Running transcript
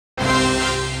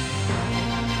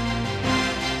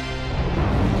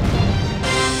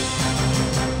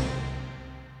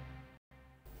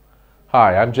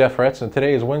Hi, I'm Jeff Retz, and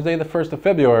today is Wednesday, the 1st of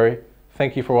February.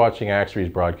 Thank you for watching Axiory's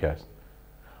broadcast.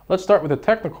 Let's start with a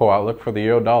technical outlook for the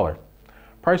euro dollar.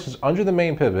 Price is under the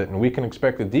main pivot, and we can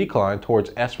expect a decline towards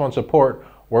S1 support,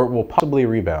 where it will possibly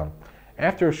rebound.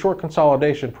 After a short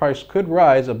consolidation, price could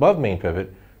rise above main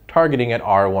pivot, targeting at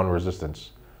R1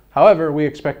 resistance. However, we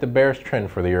expect a bearish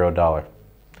trend for the euro dollar.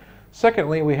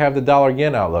 Secondly, we have the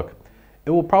dollar-yen outlook. It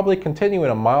will probably continue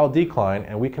in a mild decline,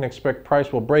 and we can expect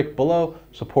price will break below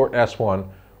support S1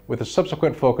 with a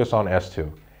subsequent focus on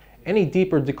S2. Any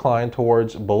deeper decline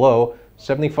towards below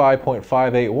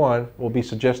 75.581 will be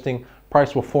suggesting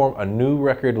price will form a new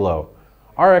record low.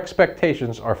 Our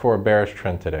expectations are for a bearish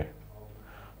trend today.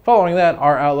 Following that,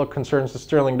 our outlook concerns the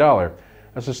sterling dollar.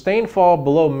 A sustained fall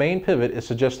below main pivot is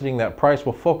suggesting that price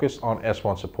will focus on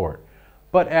S1 support.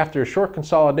 But after a short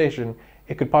consolidation,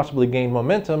 it could possibly gain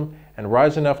momentum and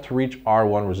rise enough to reach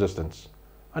R1 resistance.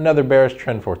 Another bearish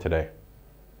trend for today.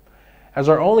 As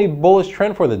our only bullish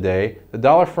trend for the day, the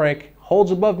dollar franc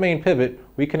holds above main pivot,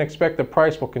 we can expect the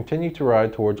price will continue to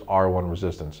ride towards R1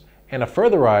 resistance, and a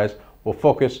further rise will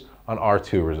focus on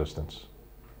R2 resistance.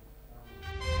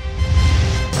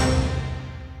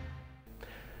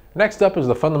 Next up is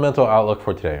the fundamental outlook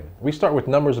for today. We start with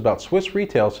numbers about Swiss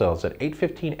retail sales at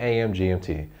 8:15 a.m.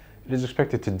 GMT. It is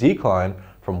expected to decline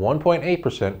from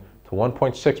 1.8% to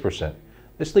 1.6%.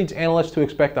 This leads analysts to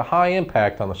expect a high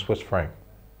impact on the Swiss franc.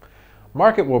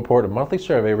 Market will report a monthly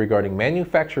survey regarding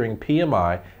manufacturing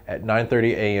PMI at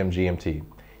 9:30 a.m. GMT.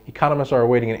 Economists are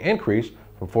awaiting an increase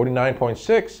from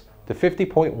 49.6 to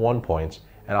 50.1 points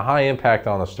and a high impact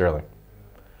on the sterling.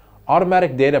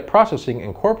 Automatic Data Processing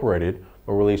Incorporated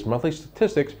will release monthly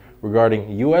statistics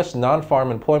regarding U.S.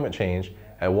 non-farm employment change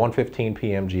at 1:15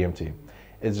 p.m. GMT.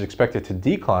 It is expected to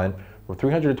decline from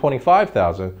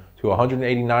 325,000 to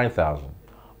 189,000.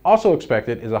 Also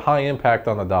expected is a high impact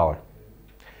on the dollar.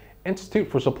 Institute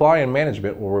for Supply and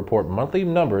Management will report monthly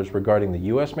numbers regarding the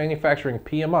U.S. manufacturing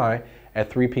PMI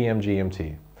at 3 p.m.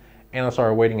 GMT. Analysts are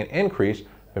awaiting an increase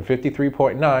from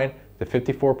 53.9 to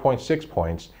 54.6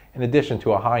 points, in addition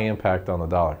to a high impact on the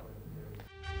dollar.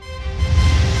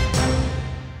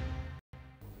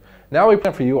 Now we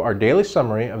plan for you our daily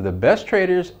summary of the best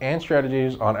traders and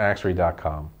strategies on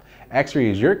Axiory.com. Axiory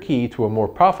is your key to a more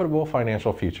profitable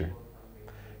financial future.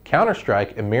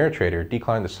 Counter-Strike Ameritrader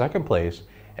declined to second place,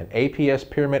 and APS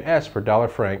Pyramid S for dollar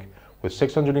franc with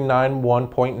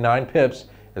 691.9 pips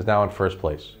is now in first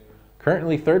place.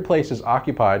 Currently, third place is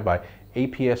occupied by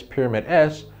APS Pyramid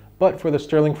S, but for the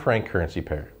sterling franc currency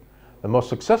pair. The most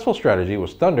successful strategy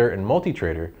was Thunder and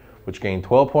MultiTrader, which gained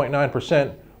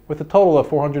 12.9%, with a total of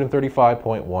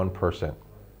 435.1%.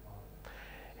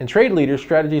 In trade leaders,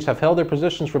 strategies have held their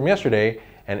positions from yesterday,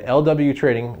 and LW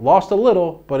Trading lost a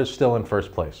little, but is still in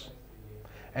first place.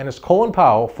 And as Colin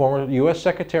Powell, former U.S.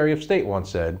 Secretary of State, once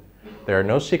said, "There are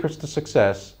no secrets to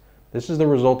success. This is the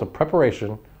result of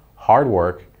preparation, hard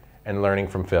work, and learning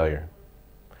from failure."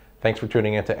 Thanks for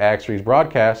tuning in to Axiory's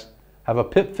broadcast. Have a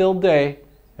pip-filled day,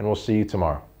 and we'll see you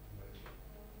tomorrow.